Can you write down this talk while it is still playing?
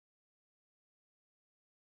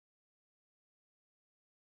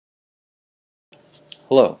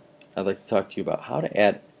Hello, I'd like to talk to you about how to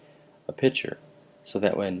add a picture so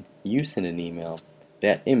that when you send an email,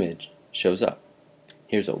 that image shows up.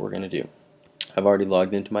 Here's what we're going to do. I've already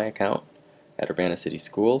logged into my account at Urbana City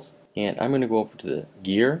Schools, and I'm going to go over to the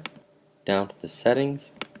gear, down to the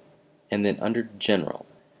settings, and then under general,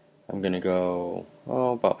 I'm going to go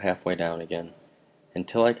about halfway down again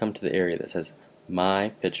until I come to the area that says my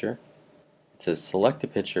picture. It says select a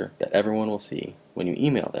picture that everyone will see when you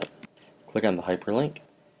email them. Click on the hyperlink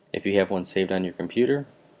if you have one saved on your computer,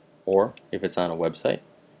 or if it's on a website,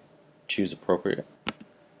 choose appropriate.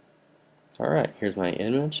 Alright, here's my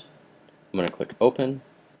image. I'm going to click open.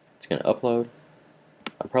 It's going to upload.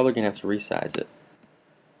 I'm probably going to have to resize it.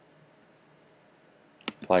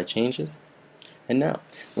 Apply changes. And now,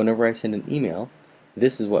 whenever I send an email,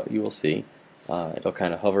 this is what you will see. It'll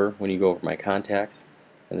kind of hover when you go over my contacts,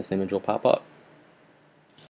 and this image will pop up.